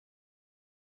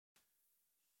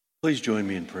Please join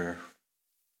me in prayer.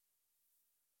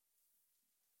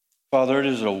 Father, it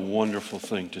is a wonderful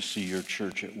thing to see your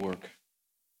church at work,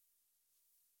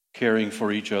 caring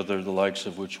for each other, the likes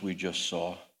of which we just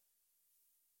saw.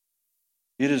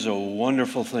 It is a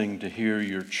wonderful thing to hear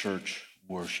your church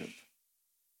worship,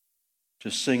 to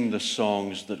sing the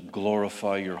songs that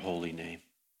glorify your holy name.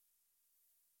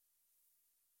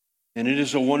 And it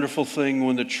is a wonderful thing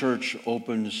when the church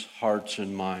opens hearts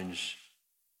and minds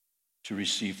to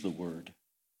receive the word.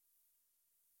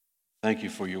 Thank you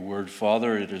for your word,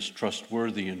 Father. It is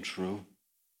trustworthy and true.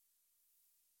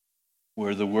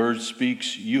 Where the word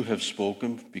speaks, you have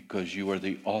spoken because you are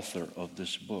the author of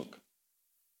this book.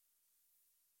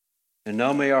 And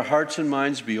now may our hearts and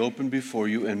minds be open before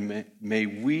you, and may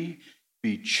we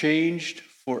be changed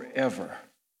forever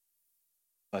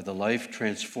by the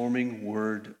life-transforming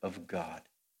word of God.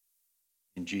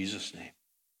 In Jesus' name,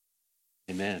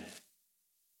 amen. If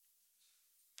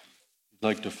you'd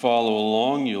like to follow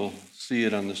along, you'll see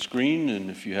it on the screen, and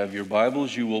if you have your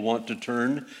Bibles, you will want to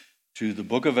turn to the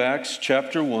book of Acts,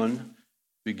 chapter 1,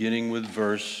 beginning with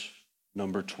verse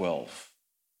number 12.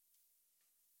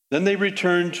 Then they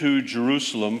returned to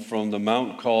Jerusalem from the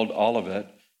mount called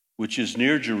Olivet, which is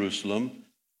near Jerusalem,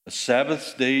 a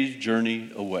Sabbath day's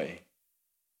journey away.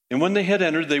 And when they had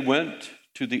entered, they went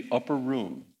to the upper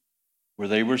room where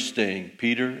they were staying,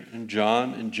 Peter and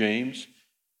John and James,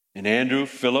 and Andrew,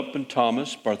 Philip and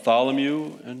Thomas,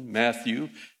 Bartholomew and Matthew,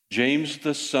 James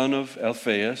the son of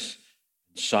Alphaeus,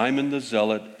 Simon the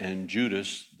Zealot, and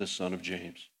Judas the son of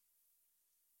James.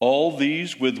 All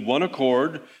these, with one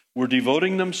accord, were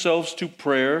devoting themselves to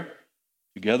prayer,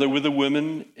 together with the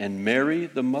women and Mary,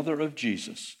 the mother of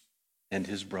Jesus, and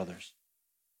his brothers.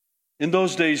 In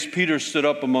those days, Peter stood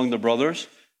up among the brothers.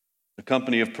 The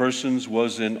company of persons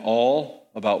was in all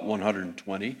about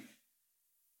 120.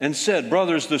 And said,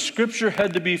 "Brothers, the scripture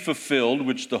had to be fulfilled,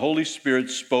 which the Holy Spirit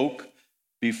spoke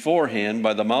beforehand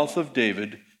by the mouth of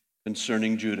David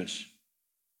concerning Judas,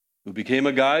 who became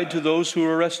a guide to those who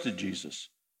arrested Jesus.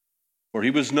 For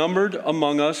he was numbered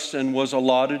among us and was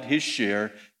allotted his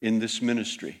share in this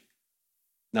ministry.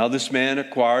 Now this man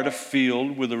acquired a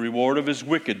field with the reward of his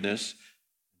wickedness.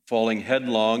 Falling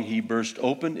headlong, he burst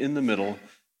open in the middle,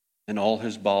 and all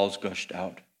his bowels gushed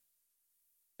out.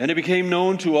 And it became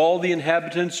known to all the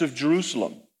inhabitants of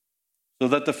Jerusalem, so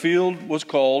that the field was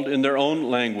called in their own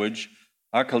language,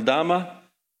 Akeldama,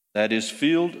 that is,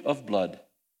 field of blood.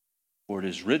 For it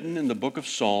is written in the book of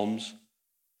Psalms,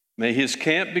 may his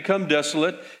camp become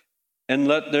desolate, and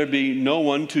let there be no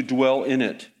one to dwell in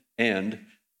it, and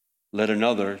let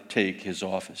another take his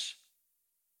office.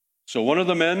 So one of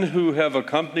the men who have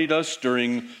accompanied us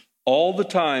during all the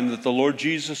time that the Lord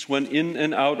Jesus went in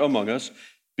and out among us,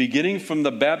 beginning from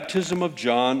the baptism of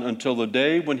John until the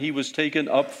day when he was taken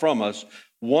up from us,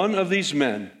 one of these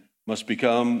men must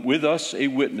become with us a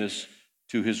witness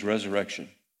to his resurrection."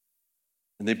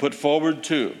 And they put forward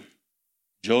two,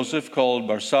 Joseph called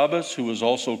Barsabbas, who was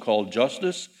also called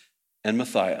Justus, and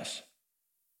Matthias.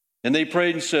 And they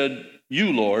prayed and said,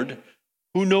 "You, Lord,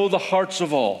 who know the hearts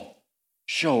of all,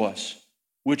 show us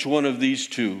which one of these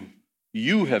two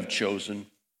you have chosen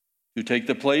to take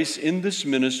the place in this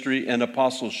ministry and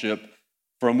apostleship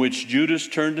from which Judas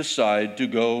turned aside to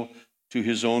go to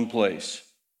his own place."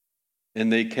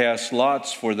 And they cast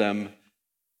lots for them,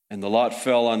 and the lot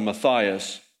fell on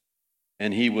Matthias,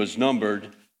 and he was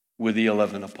numbered with the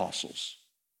 11 apostles.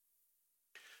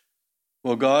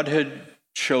 Well, God had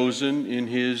chosen in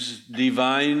his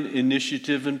divine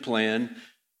initiative and plan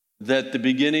that the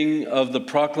beginning of the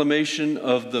proclamation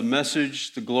of the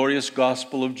message, the glorious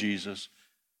gospel of Jesus,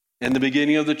 and the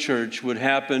beginning of the church would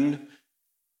happen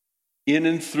in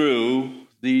and through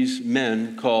these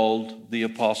men called the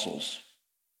apostles.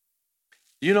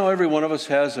 You know, every one of us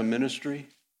has a ministry.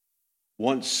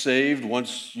 Once saved,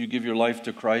 once you give your life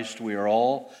to Christ, we are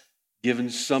all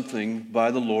given something by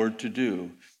the Lord to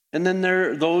do. And then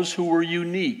there are those who were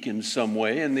unique in some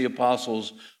way, and the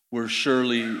apostles were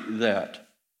surely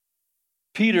that.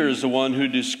 Peter is the one who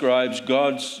describes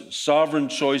God's sovereign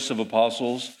choice of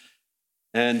apostles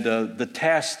and the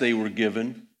tasks they were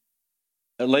given.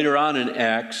 Later on in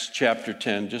Acts chapter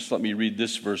 10, just let me read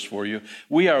this verse for you.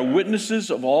 "We are witnesses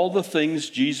of all the things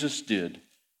Jesus did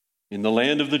in the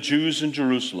land of the Jews in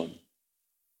Jerusalem.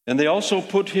 And they also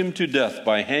put him to death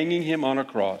by hanging him on a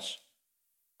cross.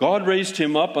 God raised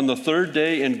him up on the third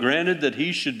day and granted that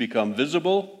he should become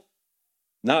visible,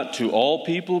 not to all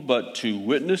people, but to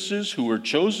witnesses who were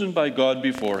chosen by God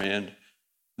beforehand,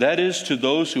 that is, to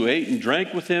those who ate and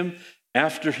drank with him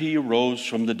after he arose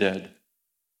from the dead.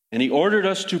 And he ordered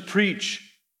us to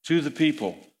preach to the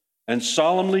people and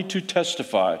solemnly to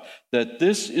testify that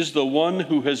this is the one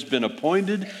who has been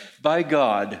appointed by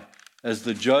God as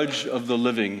the judge of the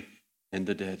living and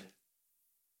the dead.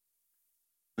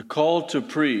 The call to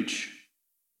preach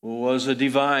was a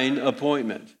divine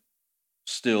appointment,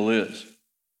 still is.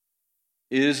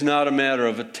 It is not a matter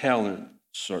of a talent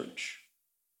search.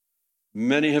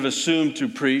 Many have assumed to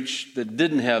preach that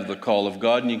didn't have the call of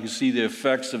God, and you can see the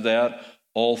effects of that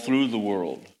all through the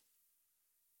world.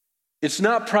 It's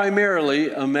not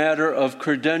primarily a matter of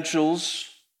credentials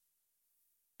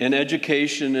and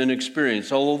education and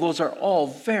experience, although those are all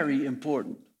very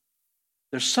important.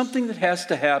 There's something that has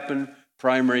to happen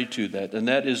primary to that, and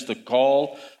that is the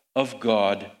call of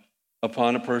God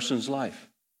upon a person's life.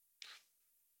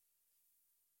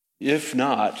 If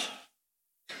not,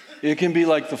 it can be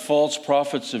like the false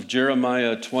prophets of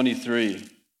Jeremiah 23.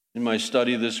 In my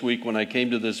study this week, when I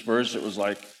came to this verse, it was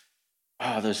like,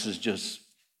 wow, this is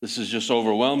just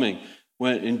overwhelming.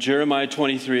 When in Jeremiah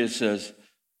 23 it says,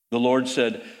 the Lord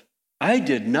said, I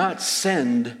did not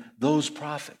send those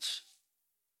prophets,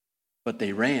 but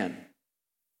they ran.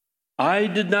 I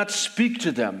did not speak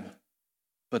to them,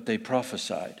 but they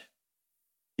prophesied.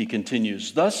 He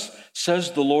continues, thus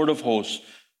says the Lord of hosts,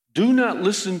 do not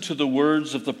listen to the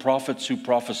words of the prophets who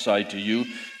prophesy to you.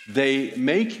 They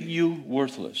make you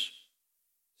worthless.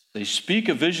 They speak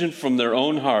a vision from their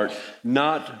own heart,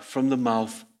 not from the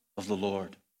mouth of the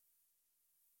Lord.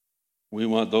 We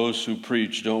want those who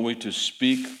preach, don't we, to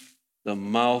speak the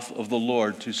mouth of the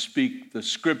Lord, to speak the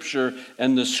Scripture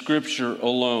and the Scripture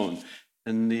alone.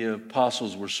 And the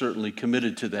apostles were certainly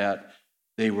committed to that.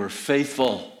 They were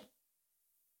faithful,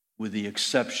 with the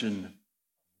exception of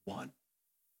one.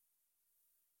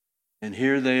 And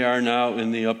here they are now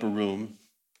in the upper room,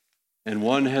 and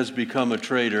one has become a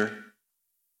traitor,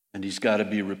 and he's got to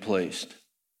be replaced.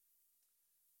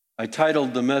 I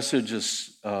titled the message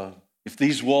as, If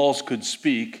These Walls Could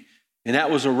Speak, and that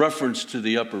was a reference to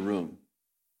the upper room.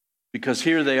 Because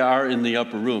here they are in the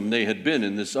upper room. They had been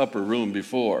in this upper room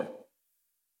before.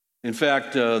 In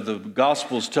fact, the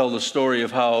Gospels tell the story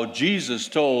of how Jesus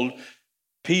told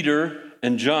Peter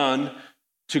and John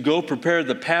to go prepare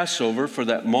the Passover for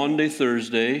that Maundy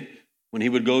Thursday, when he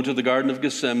would go to the Garden of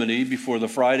Gethsemane, before the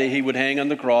Friday he would hang on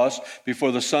the cross,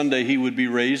 before the Sunday he would be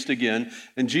raised again.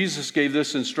 And Jesus gave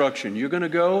this instruction. You're going to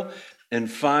go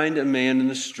and find a man in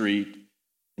the street,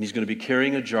 and he's going to be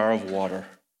carrying a jar of water.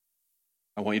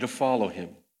 I want you to follow him.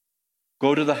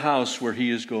 Go to the house where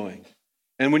he is going.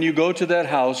 And when you go to that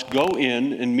house, go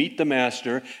in and meet the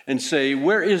master and say,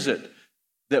 where is it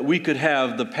that we could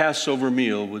have the Passover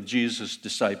meal with Jesus'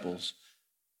 disciples?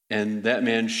 And that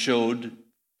man showed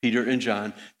Peter and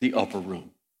John the upper room.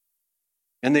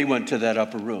 And they went to that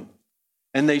upper room.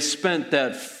 And they spent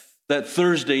that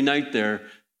Thursday night there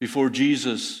before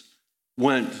Jesus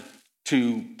went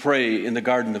to pray in the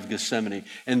Garden of Gethsemane.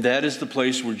 And that is the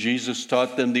place where Jesus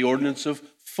taught them the ordinance of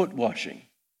foot washing.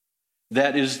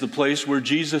 That is the place where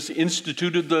Jesus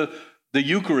instituted the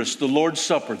Eucharist, the Lord's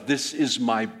Supper. This is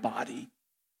my body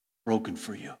broken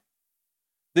for you.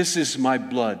 This is my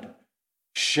blood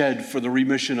shed for the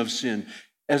remission of sin.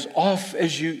 As oft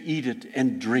as you eat it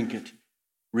and drink it,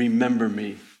 remember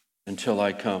me until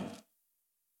I come.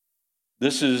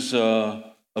 This is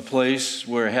a place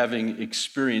where, having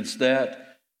experienced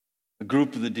that, a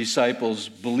group of the disciples,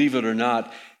 believe it or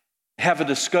not, have a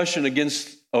discussion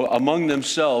among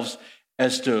themselves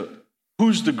as to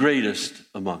who's the greatest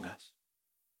among us.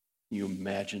 Can you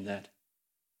imagine that?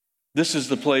 This is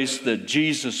the place that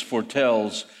Jesus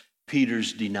foretells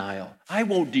Peter's denial. I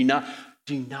won't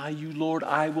deny you, Lord.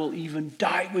 I will even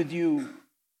die with you.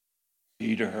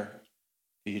 Peter,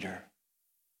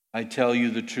 I tell you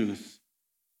the truth.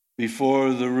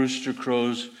 Before the rooster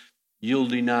crows, you'll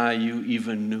deny you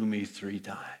even knew me 3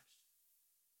 times.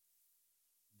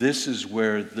 This is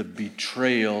where the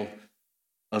betrayal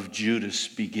of Judas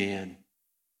began.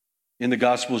 In the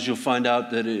Gospels, you'll find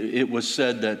out that it was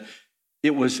said that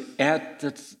it was at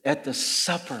the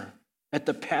supper, at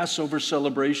the Passover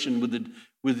celebration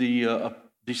with the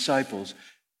disciples,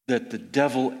 that the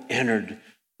devil entered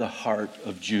the heart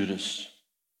of Judas.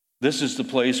 This is the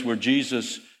place where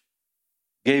Jesus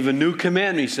gave a new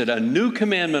commandment. He said, a new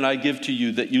commandment I give to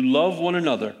you, that you love one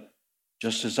another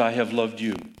just as I have loved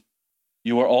you.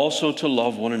 You are also to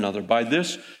love one another. By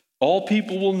this, all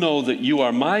people will know that you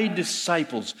are my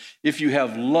disciples if you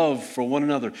have love for one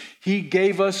another. He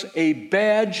gave us a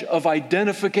badge of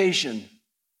identification,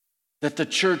 that the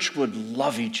church would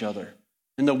love each other,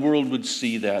 and the world would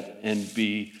see that and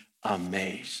be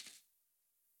amazed.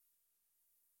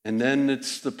 And then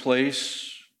it's the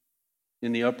place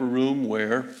in the upper room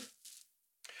where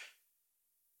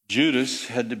Judas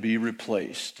had to be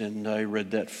replaced, and I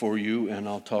read that for you, and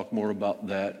I'll talk more about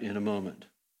that in a moment.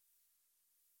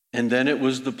 And then it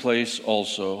was the place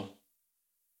also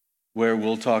where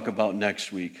we'll talk about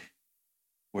next week,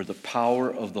 where the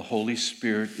power of the Holy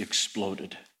Spirit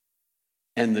exploded,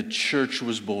 and the church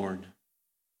was born,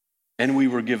 and we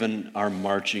were given our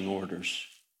marching orders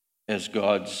as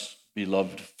God's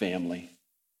beloved family.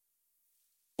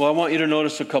 Well, I want you to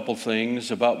notice a couple things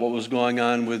about what was going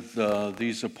on with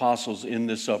these apostles in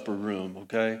this upper room,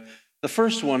 okay? The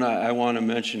first one I want to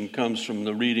mention comes from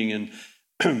the reading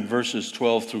in verses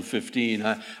 12 through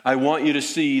 15. I want you to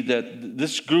see that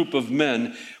this group of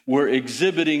men were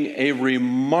exhibiting a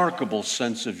remarkable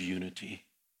sense of unity.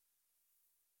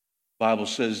 The Bible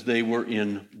says they were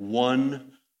in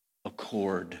one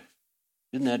accord.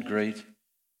 Isn't that great?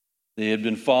 They had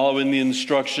been following the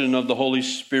instruction of the Holy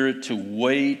Spirit to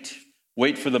wait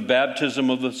for the baptism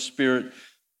of the Spirit,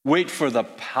 wait for the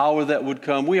power that would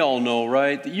come. We all know,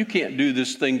 right, that you can't do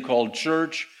this thing called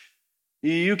church.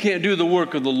 You can't do the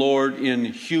work of the Lord in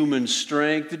human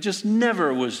strength. It just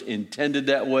never was intended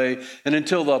that way. And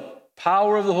until the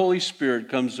power of the Holy Spirit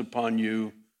comes upon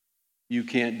you, you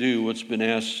can't do what's been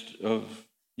asked of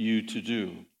you to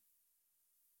do.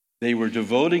 They were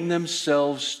devoting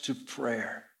themselves to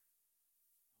prayer.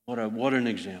 What an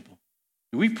example.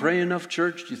 Do we pray enough,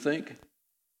 church, do you think?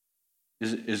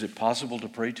 Is it possible to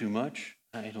pray too much?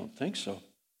 I don't think so.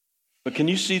 But can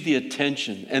you see the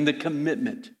attention and the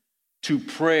commitment to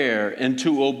prayer and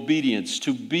to obedience,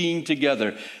 to being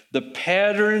together, the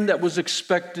pattern that was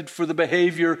expected for the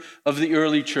behavior of the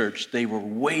early church? They were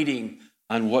waiting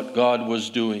on what God was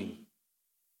doing.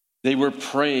 They were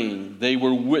praying, they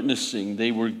were witnessing,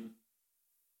 they were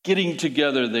getting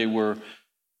together, they were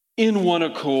in one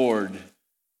accord,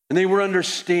 and they were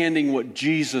understanding what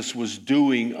Jesus was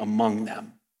doing among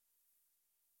them.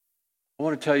 I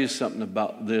want to tell you something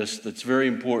about this that's very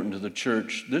important to the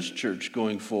church, this church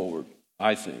going forward,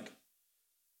 I think.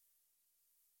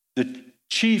 The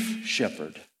chief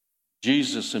shepherd,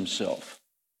 Jesus himself,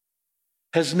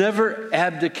 has never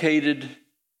abdicated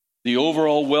the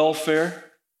overall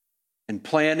welfare and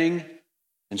planning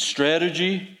and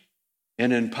strategy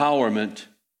and empowerment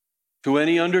to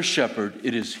any under shepherd.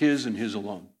 It is his and his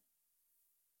alone.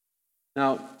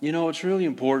 Now, it's really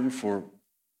important for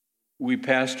we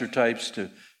pastor types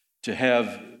to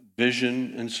have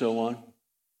vision and so on.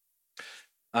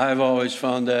 I've always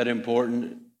found that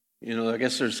important. I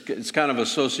guess it's kind of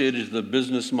associated to the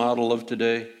business model of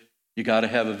today. You got to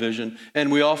have a vision.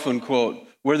 And we often quote,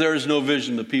 where there is no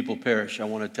vision, the people perish. I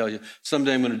want to tell you,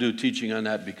 someday I'm going to do a teaching on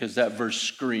that because that verse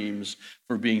screams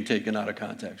for being taken out of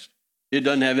context. It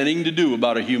doesn't have anything to do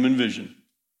about a human vision.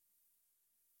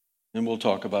 And we'll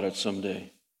talk about it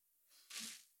someday.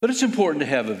 But it's important to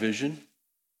have a vision.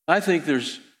 I think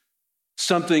there's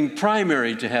something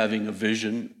primary to having a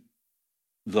vision,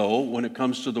 though, when it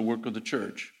comes to the work of the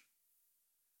church.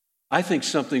 I think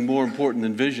something more important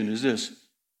than vision is this: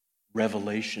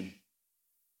 revelation.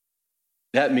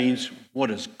 That means, what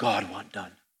does God want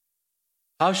done?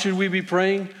 How should we be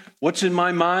praying? What's in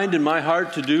my mind and my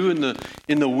heart to do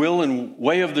in the will and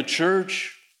way of the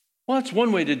church? Well, that's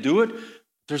one way to do it.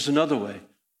 There's another way.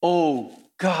 Oh,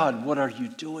 God, what are you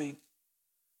doing?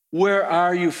 Where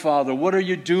are you, Father? What are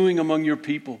you doing among your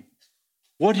people?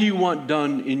 What do you want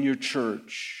done in your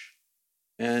church?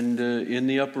 And in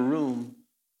the upper room,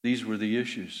 these were the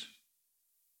issues.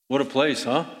 What a place,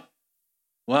 huh?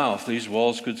 Wow, if these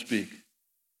walls could speak.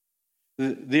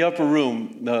 The upper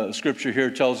room, the scripture here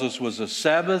tells us, was a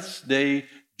Sabbath day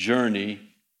journey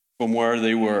from where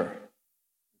they were.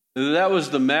 That was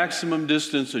the maximum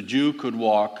distance a Jew could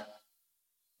walk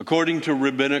according to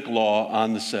rabbinic law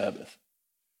on the Sabbath.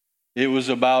 It was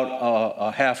about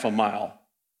a half a mile,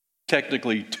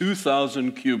 technically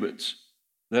 2,000 cubits.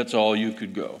 That's all you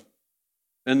could go.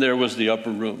 And there was the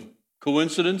upper room.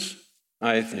 Coincidence?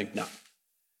 I think not.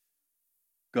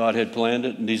 God had planned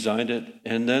it and designed it.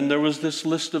 And then there was this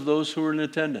list of those who were in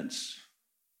attendance.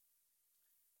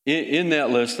 In that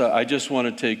list, I just want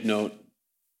to take note.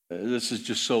 This is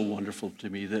just so wonderful to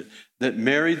me that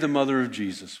Mary, the mother of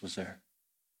Jesus, was there.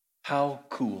 How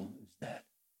cool is that?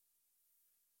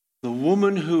 The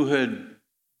woman who had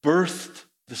birthed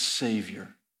the Savior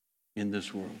in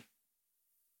this world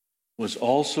was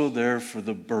also there for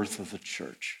the birth of the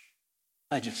church.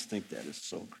 I just think that is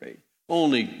so great.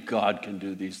 Only God can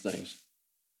do these things.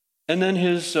 And then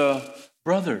his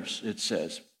brothers, it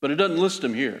says, but it doesn't list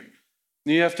them here.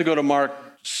 You have to go to Mark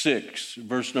 6,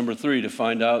 verse number 3, to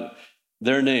find out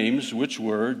their names, which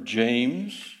were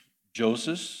James,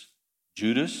 Joseph,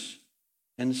 Judas,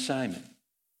 and Simon.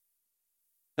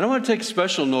 And I want to take a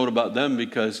special note about them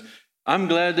because I'm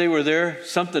glad they were there.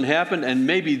 Something happened, and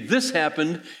maybe this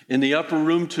happened in the upper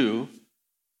room too,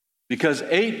 because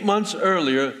 8 months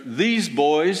earlier, these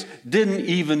boys didn't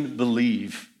even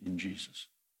believe in Jesus.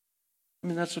 I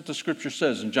mean, that's what the scripture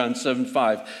says in John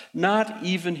 7:5. Not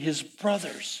even his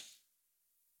brothers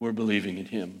were believing in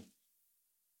him,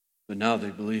 but now they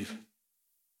believe.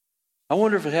 I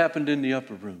wonder if it happened in the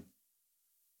upper room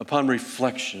upon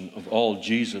reflection of all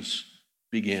Jesus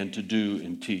began to do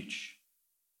and teach.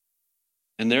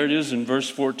 And there it is in verse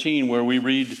 14 where we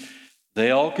read,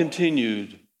 they all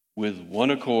continued with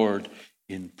one accord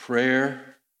in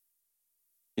prayer,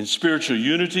 in spiritual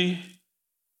unity,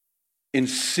 in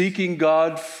seeking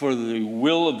God for the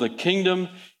will of the kingdom,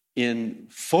 in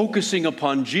focusing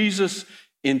upon Jesus,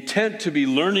 intent to be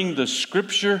learning the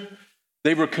scripture.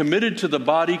 They were committed to the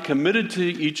body, committed to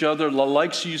each other, the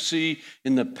likes you see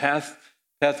in the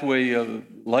Pathway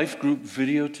Life Group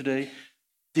video today.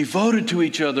 Devoted to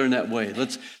each other in that way.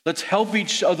 Let's help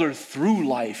each other through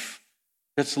life.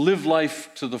 Let's live life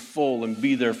to the full and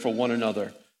be there for one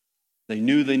another. They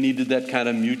knew they needed that kind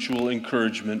of mutual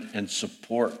encouragement and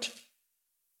support.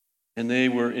 And they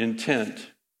were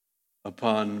intent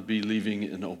upon believing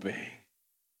and obeying.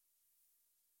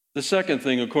 The second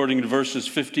thing, according to verses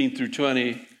 15 through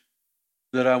 20,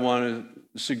 that I want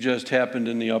to suggest happened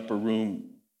in the upper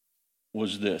room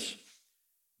was this.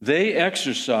 They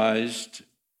exercised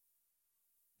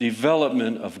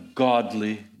development of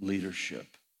godly leadership.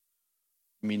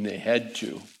 I mean, they had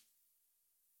to.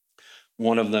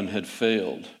 One of them had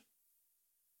failed.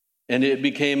 And it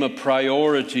became a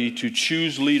priority to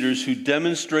choose leaders who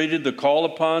demonstrated the call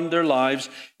upon their lives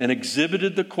and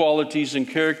exhibited the qualities and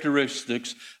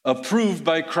characteristics approved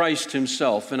by Christ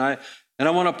himself. And I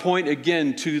want to point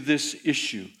again to this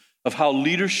issue of how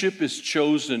leadership is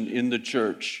chosen in the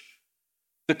church.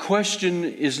 The question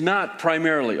is not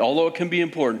primarily, although it can be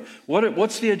important,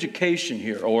 what's the education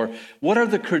here? Or what are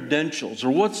the credentials?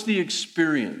 Or what's the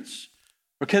experience?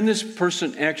 Or can this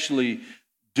person actually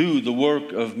do the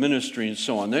work of ministry and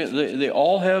so on? They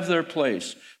all have their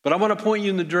place. But I want to point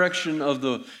you in the direction of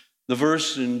the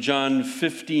verse in John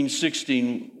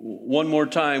 15:16 one more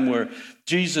time where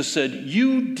Jesus said,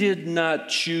 you did not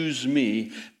choose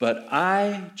me, but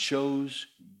I chose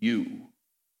you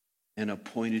and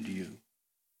appointed you.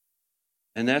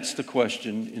 And that's the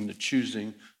question in the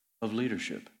choosing of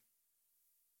leadership.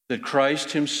 That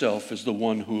Christ himself is the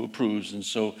one who approves. And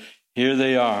so here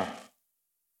they are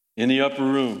in the upper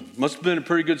room. Must have been a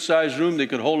pretty good sized room. They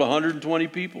could hold 120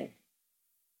 people.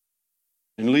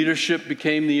 And leadership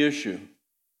became the issue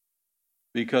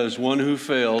because one who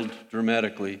failed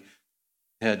dramatically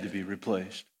had to be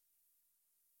replaced.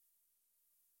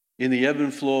 In the ebb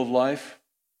and flow of life,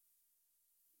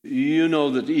 you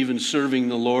know that even serving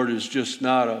the Lord is just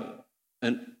not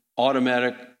an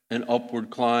automatic and upward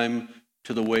climb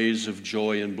to the ways of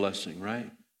joy and blessing,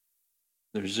 right?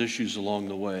 There's issues along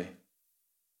the way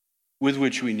with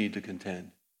which we need to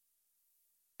contend.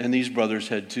 And these brothers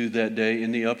had to that day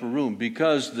in the upper room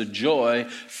because the joy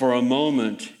for a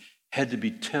moment had to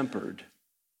be tempered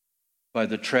by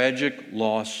the tragic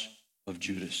loss of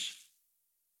Judas.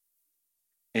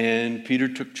 And Peter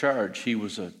took charge. He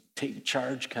was a take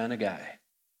charge kind of guy.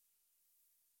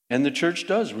 And the church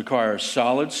does require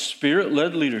solid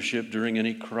spirit-led leadership during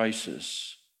any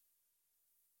crisis.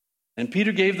 And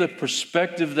Peter gave the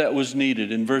perspective that was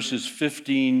needed in verses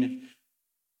 15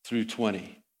 through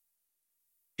 20.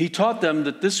 He taught them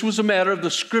that this was a matter of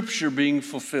the scripture being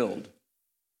fulfilled.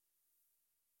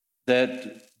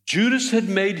 That Judas had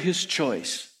made his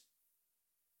choice,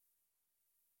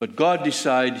 but God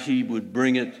decided he would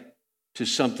bring it to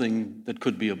something that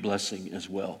could be a blessing as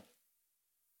well.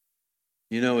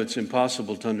 You know, it's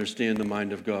impossible to understand the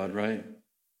mind of God, right?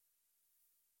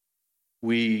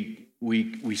 We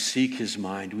seek his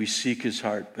mind, we seek his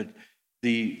heart, but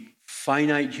the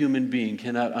finite human being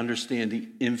cannot understand the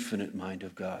infinite mind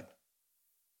of God.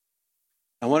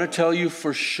 I want to tell you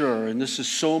for sure, and this is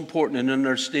so important, an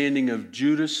understanding of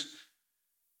Judas,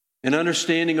 an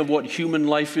understanding of what human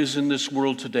life is in this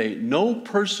world today. No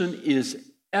person is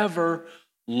ever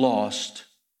lost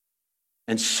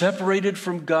and separated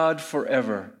from God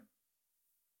forever,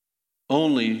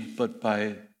 only but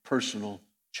by personal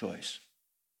choice.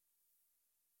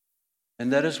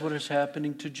 And that is what is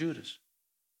happening to Judas.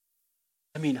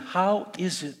 I mean, how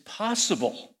is it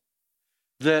possible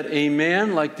that a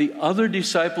man like the other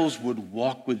disciples would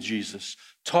walk with Jesus,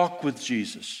 talk with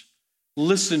Jesus,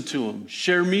 listen to him,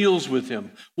 share meals with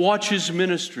him, watch his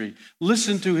ministry,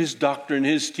 listen to his doctrine,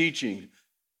 his teaching?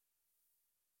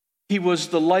 He was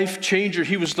the life changer.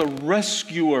 He was the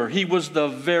rescuer. He was the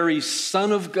very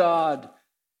Son of God.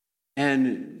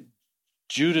 And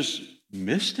Judas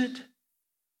missed it?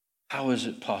 How is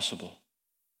it possible?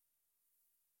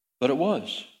 But it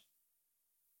was.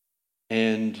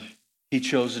 And he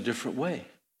chose a different way.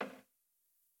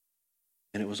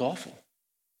 And it was awful.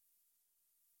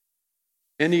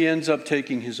 And he ends up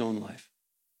taking his own life.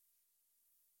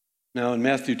 Now in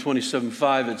Matthew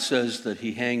 27:5, it says that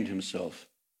he hanged himself.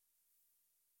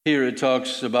 Here it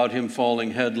talks about him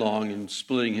falling headlong and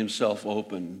splitting himself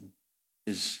open,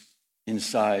 his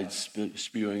insides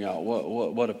spewing out.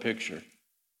 What a picture.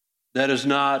 That is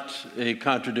not a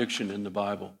contradiction in the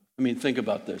Bible. I mean, think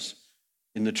about this.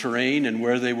 In the terrain and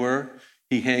where they were,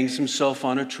 he hangs himself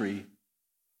on a tree.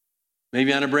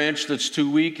 Maybe on a branch that's too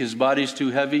weak, his body's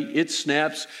too heavy. It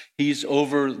snaps. He's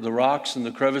over the rocks and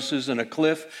the crevices and a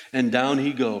cliff, and down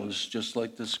he goes, just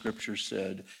like the scripture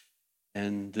said.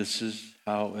 And this is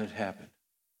how it happened.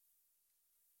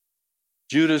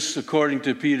 Judas, according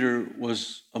to Peter,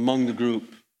 was among the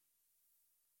group.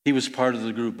 He was part of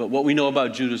the group. But what we know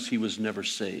about Judas, he was never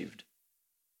saved.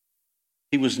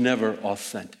 He was never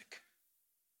authentic.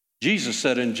 Jesus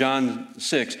said in John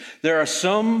 6, "There are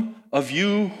some of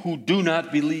you who do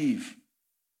not believe."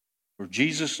 For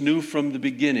Jesus knew from the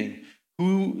beginning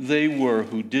who they were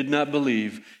who did not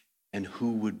believe and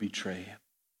who would betray him.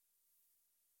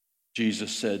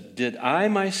 Jesus said, "Did I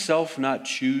myself not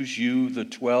choose you, the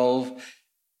 12,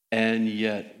 and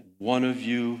yet one of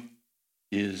you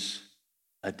is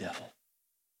a devil?"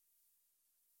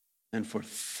 And for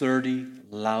 30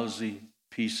 lousy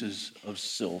pieces of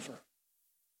silver,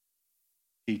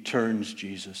 he turns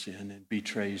Jesus in and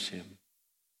betrays him.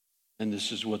 And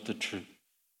this is what the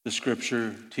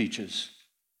scripture teaches.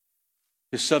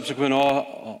 His subsequent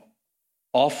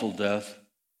awful death.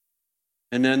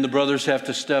 And then the brothers have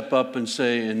to step up and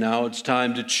say, and now it's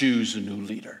time to choose a new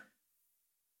leader.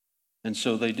 And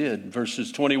so they did.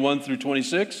 Verses 21 through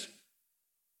 26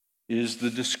 is the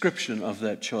description of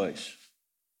that choice.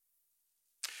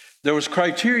 There was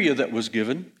criteria that was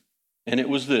given, and it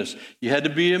was this. You had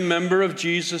to be a member of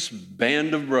Jesus'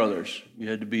 band of brothers. You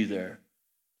had to be there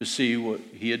to see what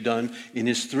he had done in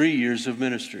his 3 years of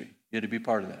ministry. You had to be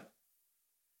part of that.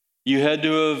 You had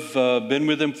to have been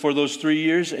with him for those 3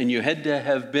 years, and you had to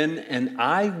have been an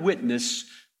eyewitness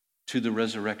to the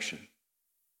resurrection.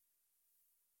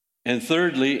 And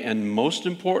thirdly, and most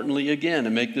importantly, again,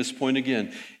 and make this point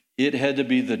again, it had to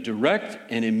be the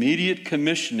direct and immediate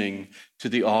commissioning to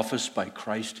the office by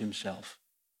Christ himself.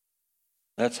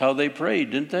 That's how they prayed,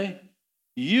 didn't they?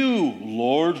 "You,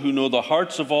 Lord, who know the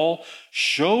hearts of all,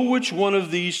 show which one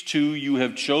of these two you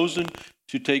have chosen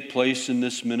to take place in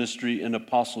this ministry and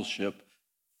apostleship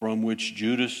from which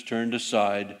Judas turned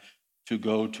aside to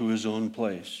go to his own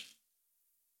place."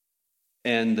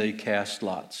 And they cast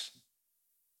lots.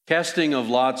 Casting of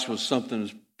lots was something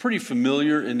that's pretty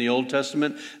familiar in the Old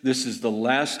Testament. This is the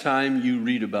last time you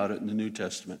read about it in the New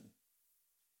Testament.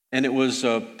 And it was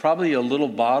probably a little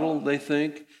bottle, they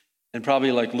think, and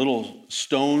probably like little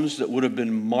stones that would have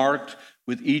been marked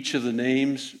with each of the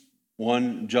names.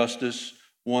 One Justus,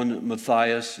 one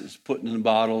Matthias is put in the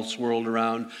bottle, swirled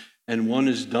around, and one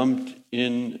is dumped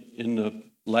in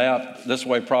the lap. That's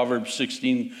why Proverbs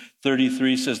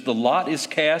 16:33 says, "The lot is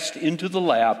cast into the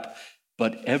lap,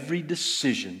 but every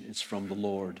decision is from the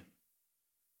Lord."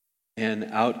 And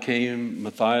out came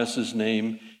Matthias's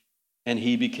name, and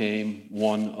he became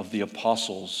one of the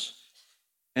apostles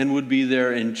and would be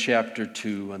there in chapter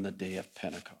 2 on the day of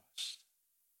Pentecost.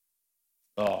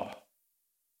 Oh,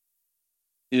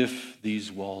 if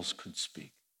these walls could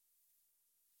speak.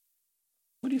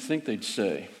 What do you think they'd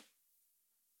say,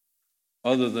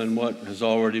 other than what has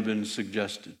already been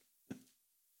suggested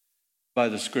by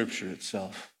the scripture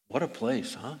itself? What a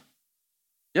place, huh?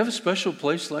 You have a special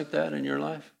place like that in your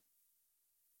life?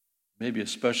 Maybe a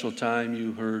special time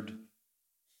you heard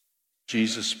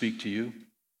Jesus speak to you?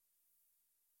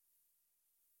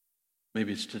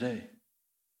 Maybe it's today.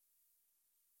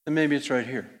 And maybe it's right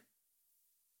here.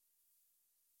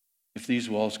 If these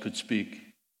walls could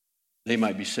speak, they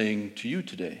might be saying to you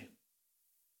today,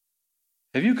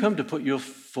 have you come to put your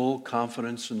full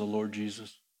confidence in the Lord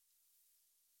Jesus?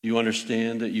 Do you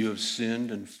understand that you have sinned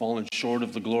and fallen short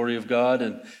of the glory of God,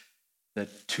 and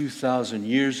that 2,000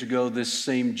 years ago this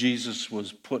same Jesus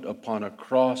was put upon a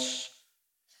cross,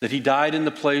 that he died in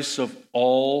the place of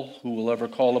all who will ever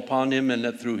call upon him, and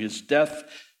that through his death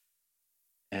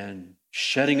and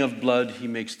shedding of blood, he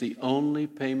makes the only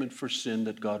payment for sin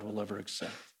that God will ever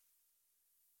accept.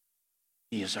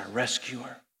 He is our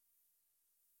rescuer.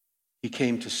 He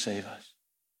came to save us.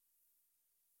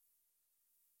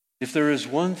 If there is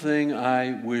one thing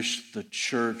I wish the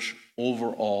church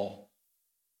overall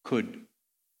could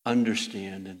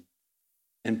understand,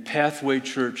 and Pathway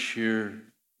Church here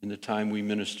in the time we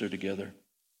minister together,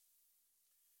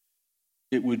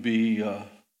 it would be,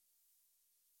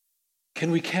 can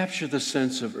we capture the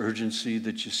sense of urgency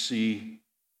that you see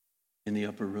in the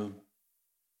upper room?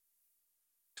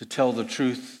 To tell the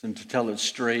truth and to tell it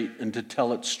straight and to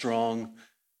tell it strong,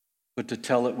 but to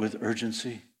tell it with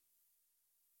urgency.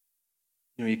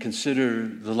 You consider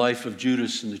the life of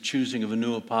Judas and the choosing of a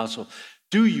new apostle.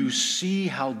 Do you see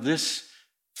how this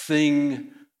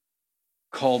thing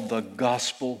called the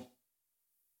gospel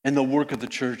and the work of the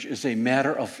church is a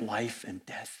matter of life and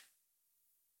death?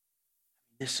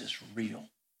 This is real.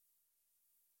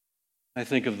 I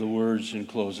think of the words in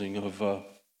closing of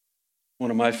one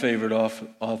of my favorite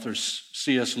authors,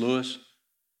 C.S. Lewis,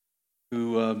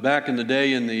 who back in the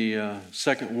day in the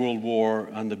Second World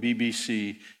War on the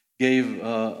BBC gave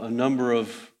a number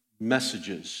of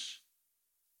messages.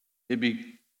 It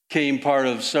became part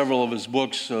of several of his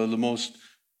books, the most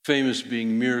famous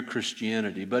being Mere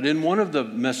Christianity. But in one of the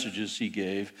messages he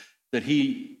gave that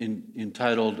he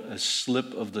entitled A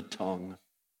Slip of the Tongue,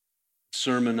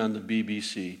 sermon on the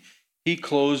BBC, he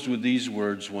closed with these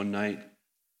words one night,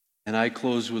 and I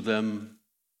close with them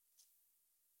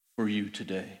for you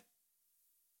today.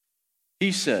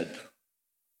 He said,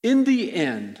 in the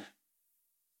end,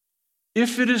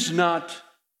 if it is not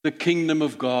the kingdom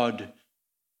of God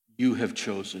you have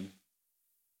chosen,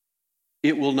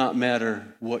 it will not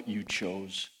matter what you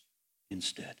chose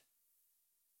instead.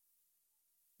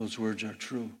 Those words are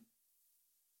true.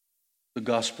 The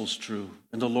gospel's true,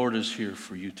 and the Lord is here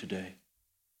for you today.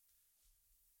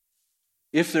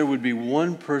 If there would be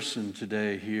one person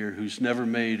today here who's never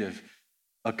made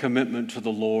a commitment to the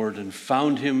Lord and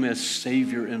found him as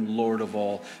Savior and Lord of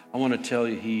all, I want to tell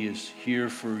you he is here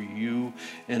for you.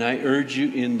 And I urge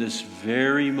you in this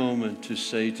very moment to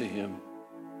say to him,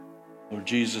 Lord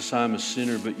Jesus, I'm a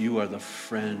sinner, but you are the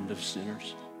friend of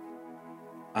sinners.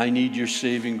 I need your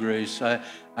saving grace.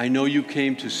 I know you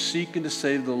came to seek and to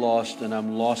save the lost, and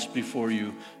I'm lost before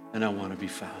you, and I want to be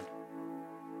found.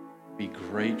 Be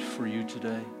great for you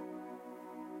today.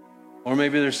 Or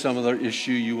maybe there's some other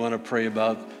issue you want to pray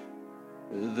about.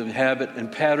 The habit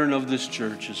and pattern of this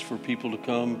church is for people to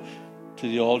come to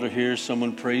the altar here.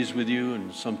 Someone prays with you,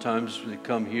 and sometimes they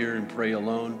come here and pray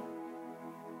alone.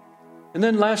 And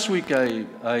then last week I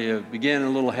began a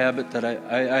little habit that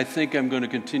I think I'm going to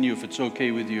continue if it's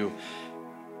okay with you.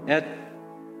 At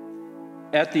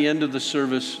the end of the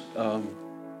service,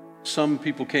 some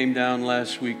people came down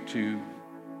last week to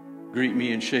greet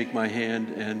me and shake my hand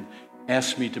and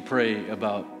ask me to pray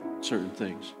about certain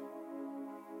things.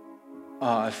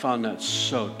 I found that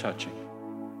so touching.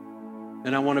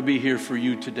 And I want to be here for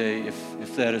you today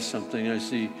if that is something. I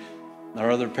see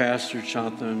our other pastors,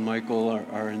 Shantha and Michael,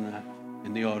 are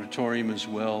in the auditorium as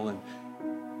well. And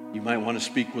you might want to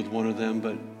speak with one of them.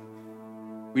 But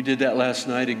we did that last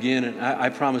night again. And I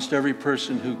promised every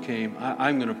person who came,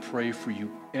 I'm going to pray for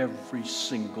you every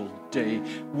single day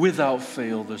without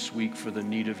fail this week for the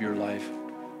need of your life.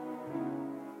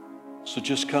 So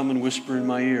just come and whisper in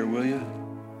my ear, will you?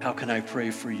 How can I pray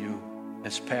for you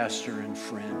as pastor and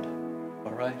friend?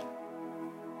 All right?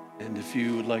 And if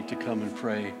you would like to come and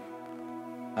pray,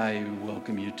 I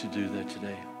welcome you to do that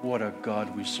today. What a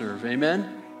God we serve.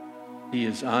 Amen? He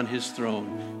is on his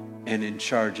throne and in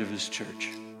charge of his church.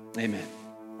 Amen.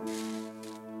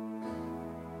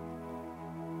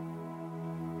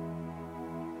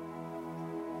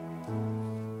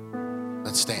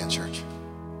 Let's stand, church.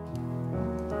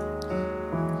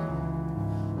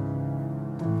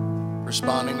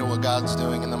 Responding to what God's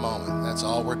doing in the moment. That's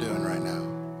all we're doing right now.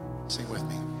 Sing with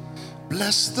me.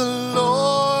 Bless the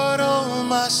Lord, oh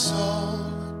my soul.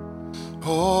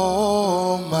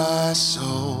 Oh my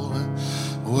soul.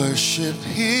 Worship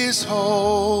his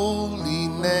holy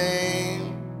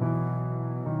name.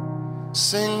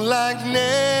 Sing like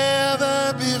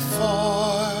never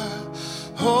before.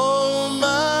 Oh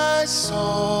my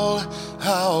soul,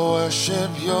 I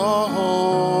worship your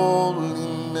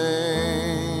holy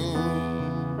name.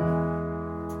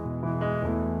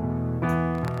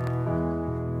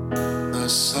 The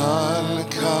sun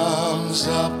comes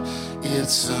up,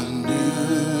 it's a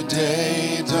new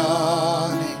day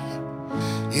dawning.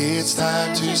 It's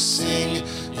time to sing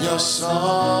your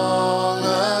song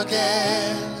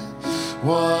again.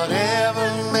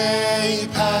 Whatever may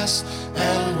pass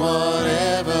and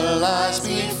whatever lies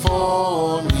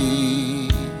before me,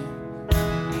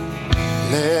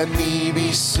 let me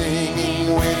be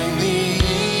singing when the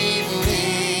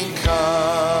evening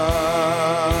comes.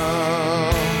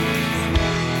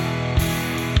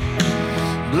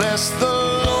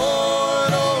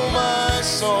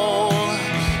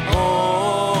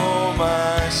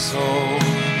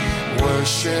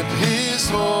 worship his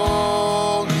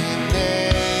holy name.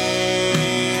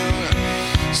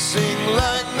 Sing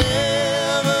like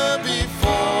never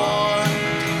before.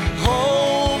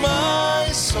 Oh,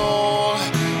 my soul,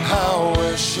 I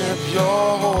worship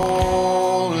your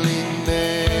holy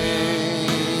name.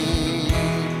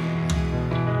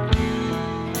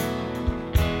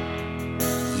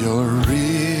 You're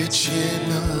rich in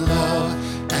love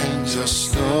and you're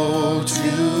slow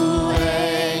to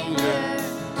anger.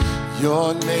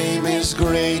 Your name is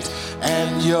great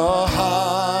and your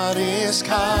heart is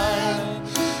kind.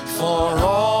 For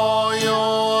all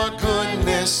your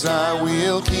goodness I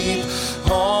will keep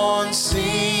on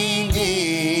singing.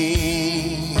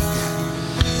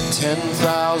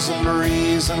 10,000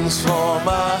 reasons for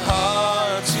my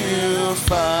heart to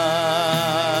find.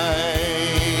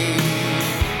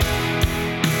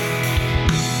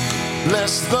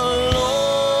 Bless the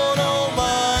Lord, oh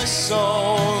my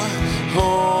soul,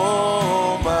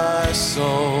 oh my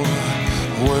soul.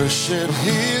 Worship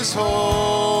his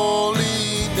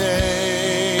holy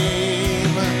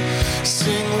name.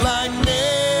 Sing like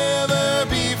never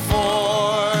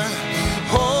before.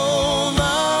 Oh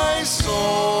my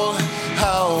soul,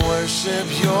 I'll worship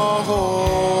your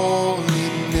holy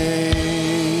name.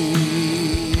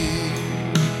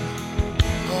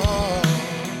 Oh.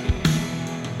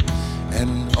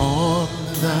 And on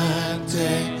that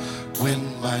day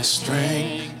when my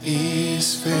strength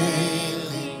is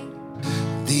failing,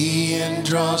 the end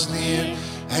draws near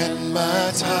and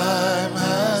my time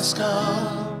has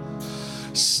come,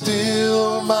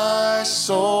 still my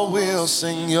soul will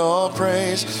sing your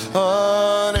praise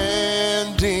unending.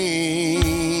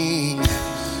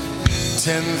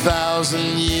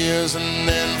 10,000 years and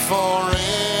then forevermore.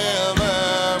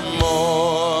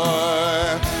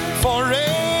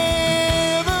 Forevermore.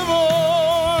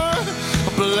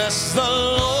 Bless the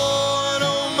Lord,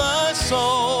 oh my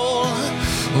soul.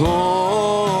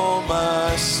 Oh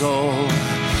my soul.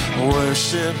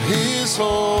 Worship his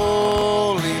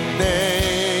holy name.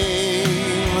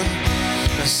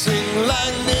 Sing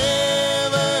like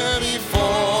never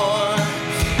before.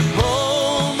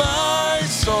 Oh my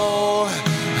soul,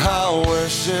 I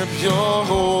worship your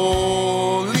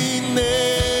holy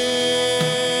name.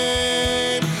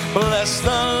 Bless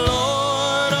the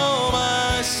Lord, oh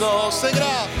my soul. Sing it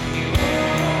out.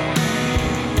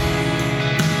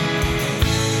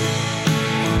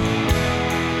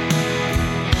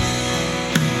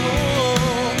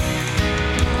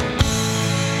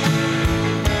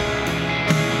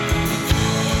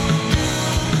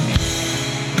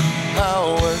 I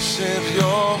worship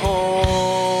your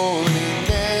holy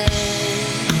name.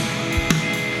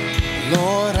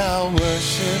 Lord, I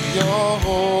worship your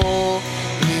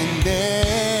holy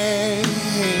name.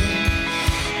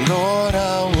 Lord, I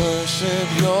worship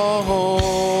your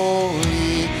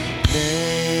holy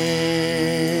name.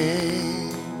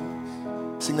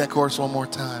 Sing that chorus one more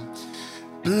time.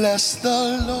 Bless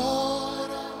the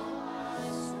Lord,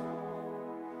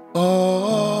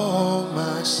 oh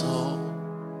my soul.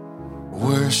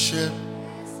 Worship.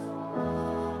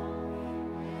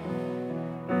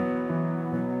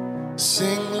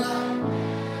 Sing loud.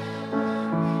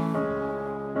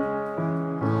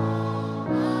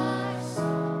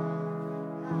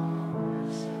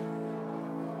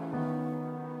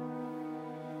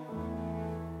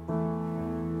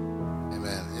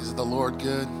 Amen. Is the Lord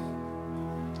good?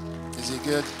 Is he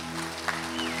good?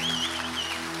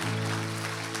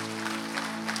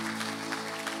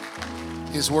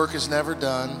 His work is never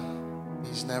done.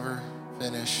 He's never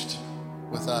finished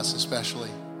with us especially.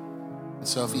 And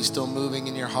so if he's still moving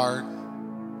in your heart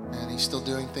and he's still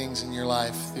doing things in your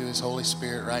life through his Holy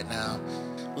Spirit right now,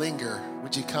 linger.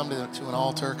 Would you come to an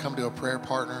altar, come to a prayer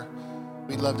partner?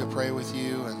 We'd love to pray with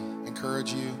you and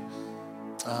encourage you.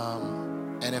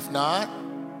 And if not,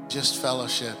 just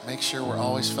fellowship. Make sure we're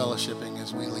always fellowshipping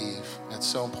as we leave. It's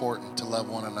so important to love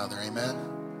one another. Amen.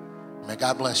 May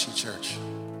God bless you, church.